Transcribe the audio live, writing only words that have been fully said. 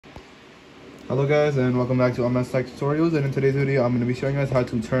Hello guys, and welcome back to MS Tech Tutorials. And in today's video I'm going to be showing you guys how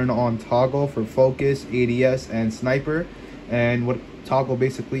to turn on toggle for focus, ADS, and sniper. And what toggle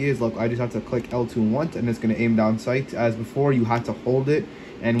basically is, look, I just have to click L2 once and it's going to aim down sights. As before, you had to hold it,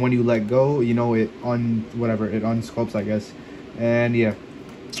 and when you let go, you know, it unscopes, I guess. And yeah,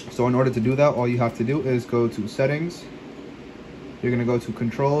 so in order to do that, all you have to do is go to settings. You're going to go to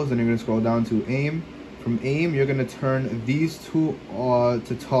controls, and you're going to scroll down to aim. From aim, you're going to turn these two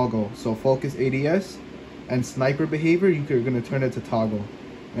to toggle. So focus, ADS, and sniper behavior, you're going to turn it to toggle.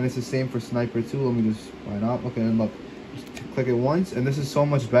 And it's the same for sniper too. Let me just line up. Okay, and look, just click it once. And this is so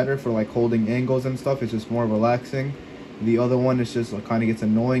much better for like holding angles and stuff. It's just more relaxing. The other one is just like, kind of gets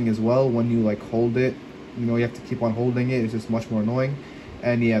annoying as well when you like hold it. You know, you have to keep on holding it. It's just much more annoying.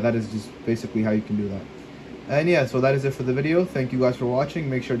 And yeah, that is just basically how you can do that. And yeah, so that is it for the video. Thank you guys for watching.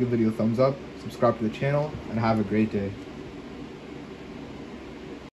 Make sure to give the video a thumbs up, subscribe to the channel, and have a great day.